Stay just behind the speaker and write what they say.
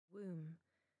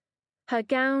Her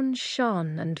gown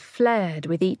shone and flared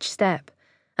with each step,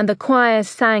 and the choir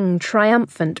sang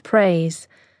triumphant praise,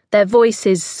 their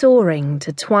voices soaring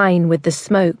to twine with the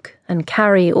smoke and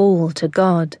carry all to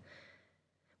God.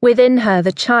 Within her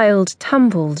the child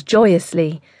tumbled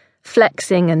joyously,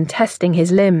 flexing and testing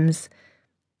his limbs.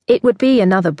 It would be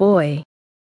another boy.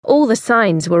 All the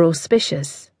signs were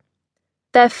auspicious.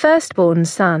 Their firstborn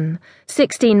son,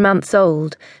 16 months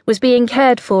old, was being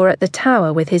cared for at the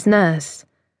tower with his nurse.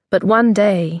 But one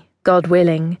day, God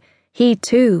willing, he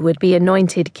too would be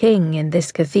anointed king in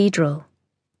this cathedral.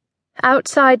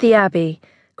 Outside the abbey,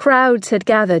 crowds had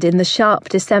gathered in the sharp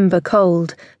December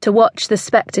cold to watch the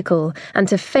spectacle and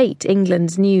to fete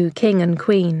England's new king and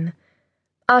queen.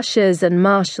 Ushers and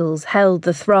marshals held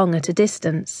the throng at a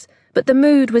distance, but the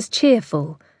mood was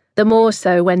cheerful, the more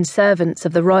so when servants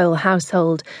of the royal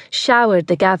household showered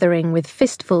the gathering with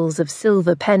fistfuls of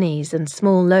silver pennies and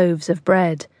small loaves of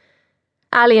bread.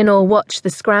 Alienor watched the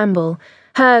scramble,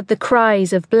 heard the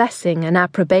cries of blessing and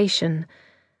approbation,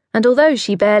 and although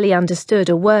she barely understood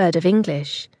a word of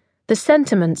English, the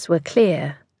sentiments were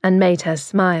clear and made her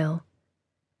smile.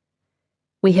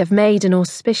 "We have made an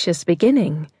auspicious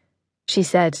beginning," she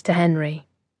said to Henry.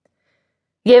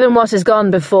 "Given what has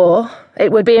gone before,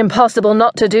 it would be impossible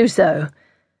not to do so."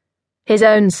 His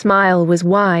own smile was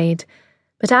wide,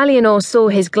 but Alienor saw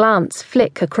his glance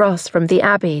flick across from the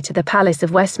Abbey to the Palace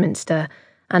of Westminster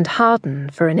and harden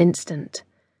for an instant.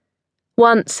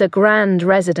 Once a grand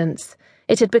residence,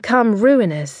 it had become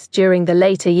ruinous during the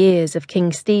later years of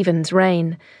King Stephen's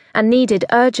reign and needed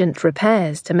urgent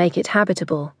repairs to make it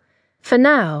habitable. For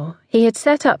now, he had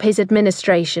set up his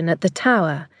administration at the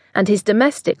Tower and his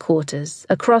domestic quarters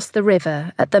across the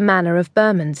river at the Manor of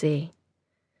Bermondsey.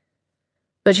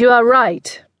 "But you are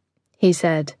right," he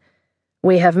said.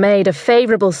 "We have made a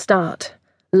favourable start.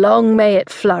 Long may it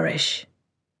flourish."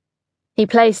 He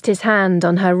placed his hand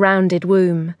on her rounded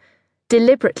womb,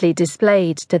 deliberately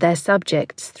displayed to their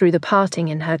subjects through the parting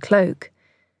in her cloak.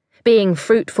 Being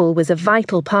fruitful was a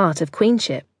vital part of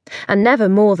queenship, and never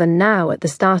more than now at the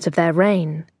start of their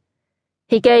reign.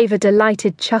 He gave a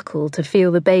delighted chuckle to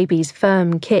feel the baby's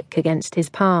firm kick against his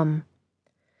palm.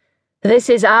 "This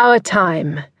is our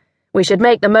time. We should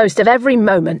make the most of every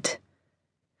moment."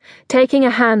 Taking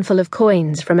a handful of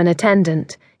coins from an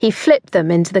attendant, he flipped them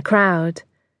into the crowd.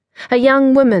 A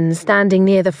young woman standing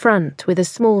near the front with a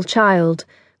small child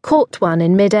caught one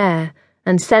in mid-air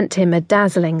and sent him a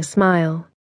dazzling smile.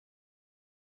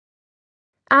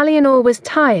 Alienor was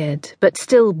tired but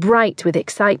still bright with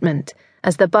excitement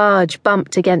as the barge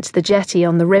bumped against the jetty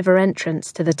on the river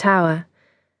entrance to the tower.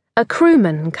 A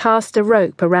crewman cast a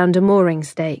rope around a mooring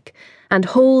stake and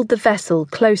hauled the vessel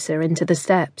closer into the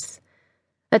steps.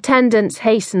 Attendants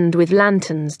hastened with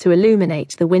lanterns to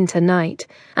illuminate the winter night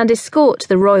and escort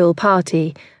the royal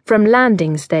party from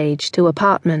landing stage to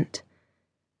apartment.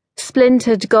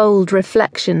 Splintered gold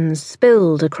reflections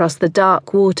spilled across the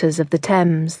dark waters of the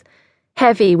Thames,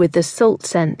 heavy with the salt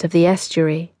scent of the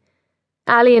estuary.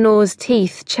 Alienor's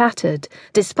teeth chattered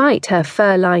despite her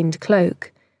fur-lined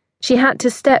cloak. She had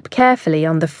to step carefully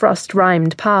on the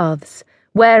frost-rimed paths,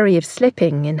 wary of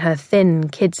slipping in her thin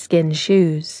kidskin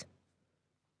shoes.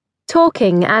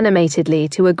 Talking animatedly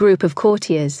to a group of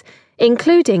courtiers,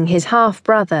 including his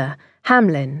half-brother,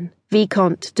 Hamlin,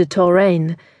 Vicomte de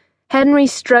Touraine, Henry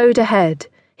strode ahead,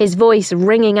 his voice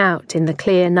ringing out in the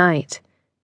clear night.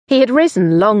 He had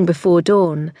risen long before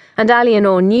dawn, and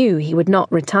Alienor knew he would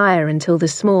not retire until the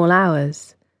small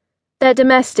hours. Their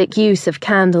domestic use of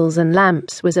candles and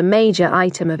lamps was a major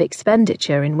item of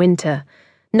expenditure in winter.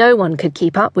 No one could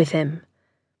keep up with him.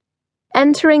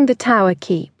 Entering the Tower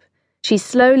Keep, she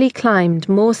slowly climbed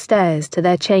more stairs to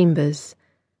their chambers,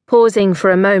 pausing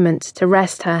for a moment to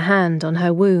rest her hand on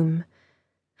her womb.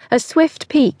 A swift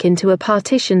peek into a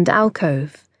partitioned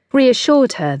alcove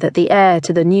reassured her that the heir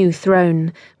to the new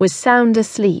throne was sound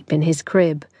asleep in his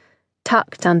crib,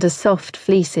 tucked under soft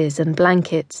fleeces and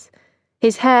blankets,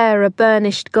 his hair a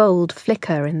burnished gold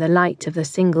flicker in the light of the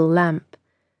single lamp.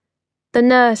 The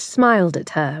nurse smiled at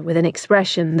her with an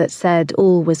expression that said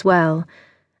all was well,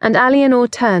 and Alienor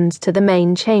turned to the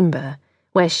main chamber,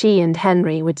 where she and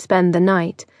Henry would spend the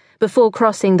night before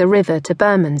crossing the river to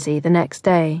Bermondsey the next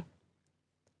day.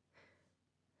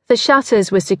 The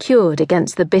shutters were secured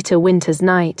against the bitter winter's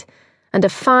night, and a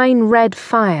fine red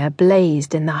fire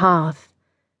blazed in the hearth.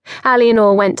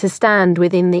 Alienor went to stand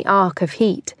within the arc of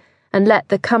heat and let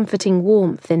the comforting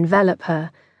warmth envelop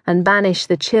her and banish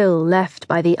the chill left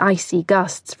by the icy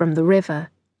gusts from the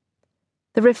river.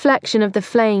 The reflection of the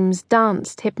flames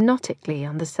danced hypnotically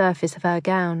on the surface of her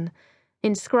gown,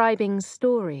 inscribing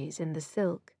stories in the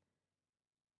silk.